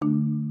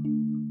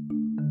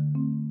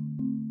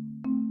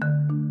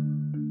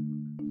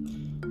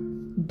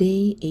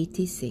Day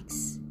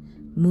 86.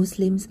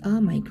 Muslims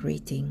are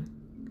migrating.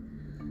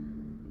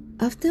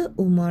 After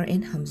Umar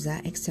and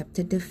Hamza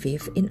accepted the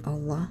faith in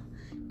Allah,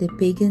 the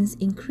pagans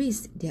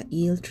increased their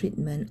ill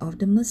treatment of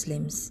the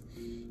Muslims.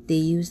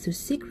 They used to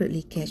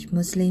secretly catch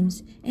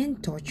Muslims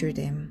and torture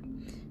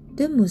them.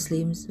 The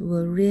Muslims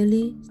were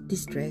really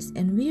distressed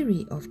and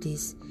weary of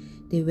this.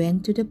 They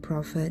went to the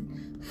Prophet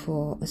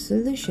for a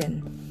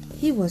solution.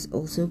 He was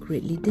also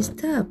greatly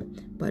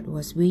disturbed, but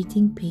was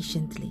waiting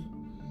patiently.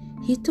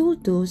 He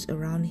told those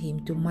around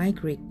him to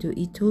migrate to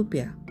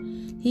Ethiopia.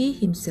 He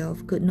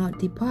himself could not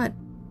depart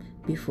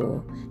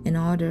before an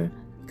order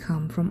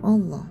come from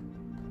Allah.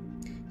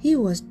 He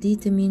was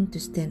determined to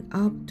stand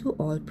up to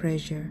all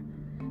pressure.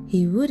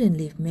 He wouldn't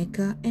leave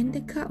Mecca and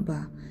the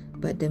Kaaba,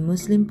 but the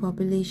Muslim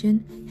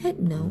population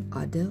had no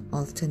other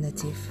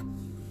alternative.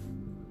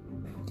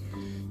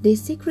 They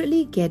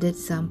secretly gathered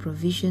some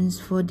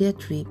provisions for their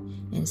trip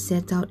and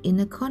set out in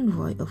a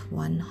convoy of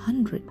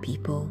 100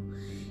 people.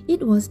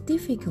 It was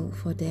difficult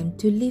for them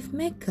to leave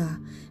Mecca,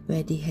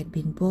 where they had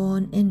been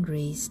born and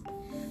raised.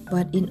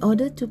 But in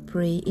order to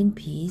pray in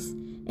peace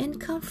and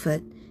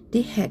comfort,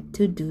 they had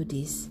to do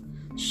this.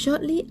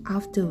 Shortly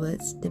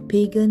afterwards, the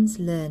pagans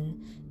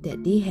learned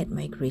that they had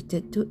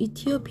migrated to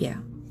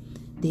Ethiopia.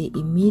 They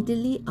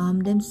immediately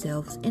armed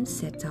themselves and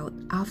set out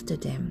after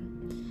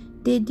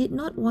them. They did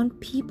not want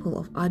people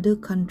of other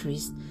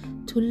countries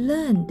to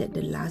learn that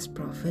the last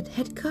prophet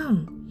had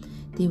come.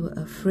 They were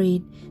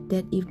afraid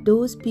that if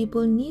those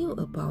people knew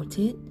about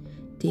it,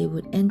 they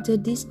would enter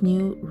this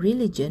new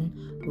religion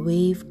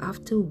wave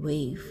after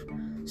wave.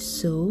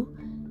 So,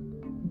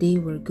 they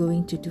were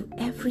going to do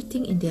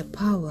everything in their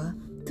power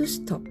to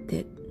stop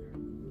it.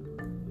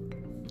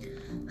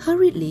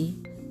 Hurriedly,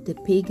 the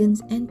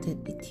pagans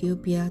entered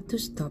Ethiopia to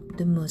stop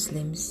the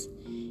Muslims.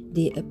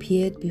 They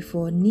appeared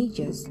before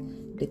Negus,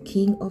 the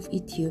king of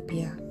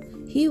Ethiopia.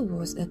 He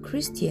was a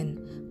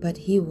Christian, but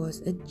he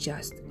was a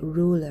just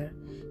ruler.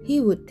 He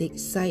would take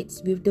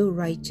sides with the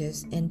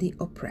righteous and the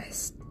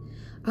oppressed.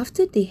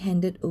 After they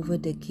handed over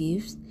the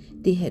gifts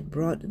they had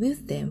brought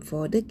with them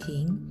for the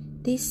king,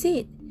 they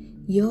said,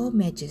 "Your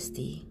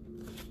Majesty,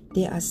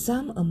 there are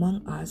some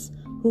among us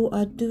who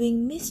are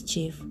doing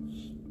mischief.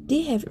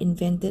 They have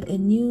invented a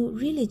new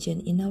religion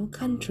in our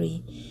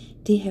country.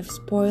 They have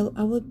spoiled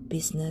our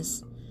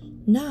business.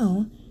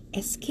 Now,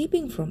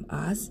 escaping from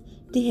us,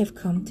 they have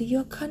come to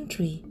your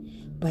country.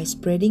 By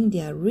spreading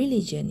their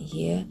religion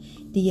here,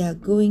 they are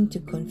going to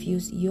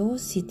confuse your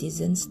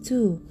citizens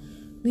too.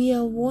 We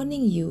are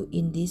warning you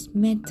in this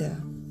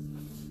matter."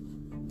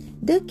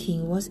 The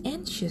king was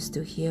anxious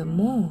to hear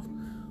more.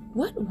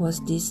 What was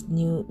this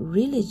new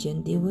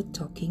religion they were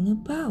talking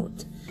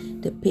about?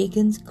 The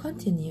pagans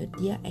continued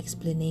their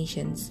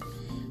explanations.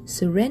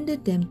 "Surrender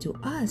them to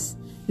us.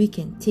 We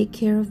can take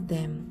care of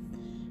them."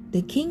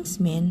 The king's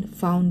men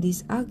found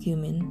this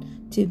argument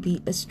to be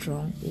a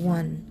strong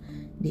one.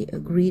 They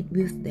agreed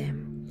with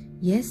them.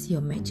 "Yes,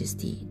 Your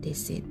Majesty," they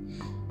said.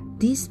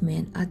 "These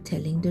men are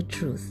telling the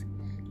truth.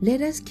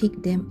 Let us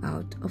kick them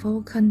out of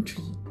our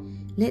country.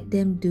 Let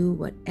them do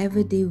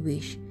whatever they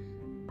wish."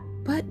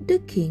 But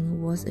the king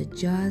was a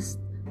just,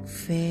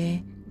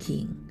 fair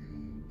king.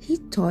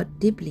 He thought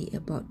deeply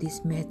about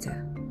this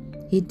matter.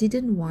 He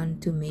didn't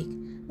want to make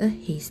a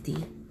hasty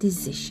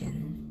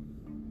decision.